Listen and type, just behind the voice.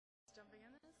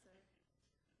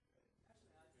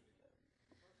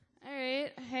All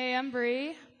right. Hey, I'm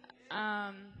Bree.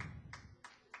 I'm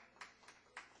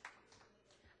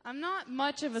not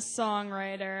much of a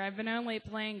songwriter. I've been only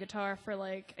playing guitar for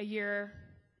like a year,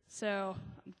 so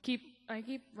I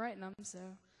keep writing them. So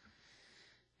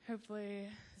hopefully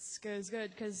this goes good.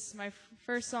 Because my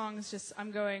first song is just I'm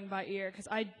going by ear. Because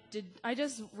I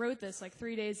just wrote this like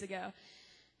 3 days ago,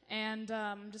 and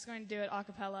I'm just going to do it a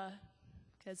cappella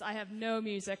because I have no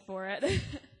music for it. All right.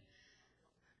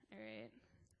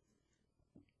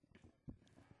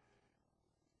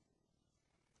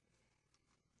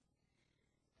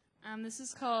 This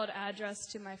is called Address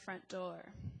to My Front Door.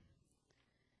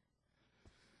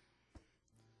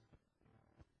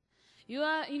 You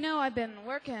know, I've been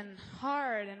working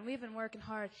hard, and we've been working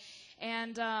hard.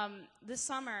 And this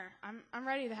summer, I'm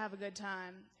ready to have a good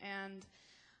time. And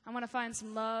I want to find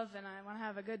some love, and I want to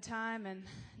have a good time and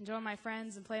enjoy my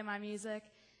friends and play my music.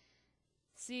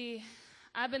 See,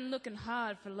 I've been looking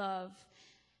hard for love.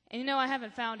 And you know, I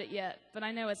haven't found it yet, but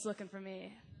I know it's looking for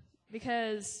me.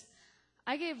 Because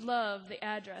I gave love the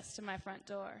address to my front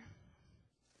door.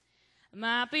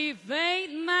 Might be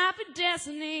fate, might be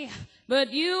destiny,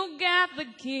 but you got the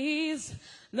keys.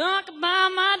 Knock by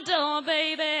my door,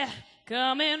 baby,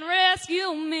 come and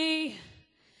rescue me.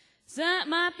 So it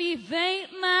might be fate,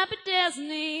 might be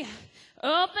destiny,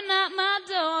 open up my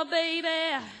door,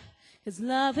 baby, 'cause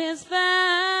love has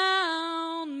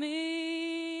found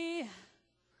me.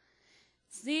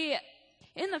 See,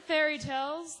 in the fairy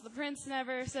tales, the prince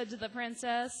never said to the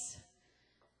princess,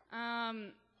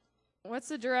 what's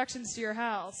the directions to your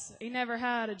house? He never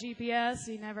had a GPS.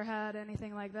 He never had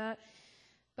anything like that.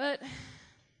 But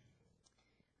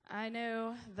I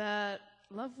know that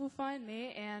love will find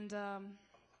me, and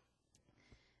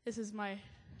this is my,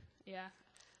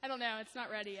 I don't know. It's not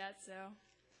ready yet, so.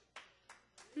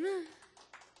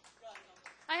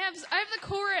 I have the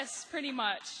chorus pretty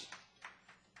much.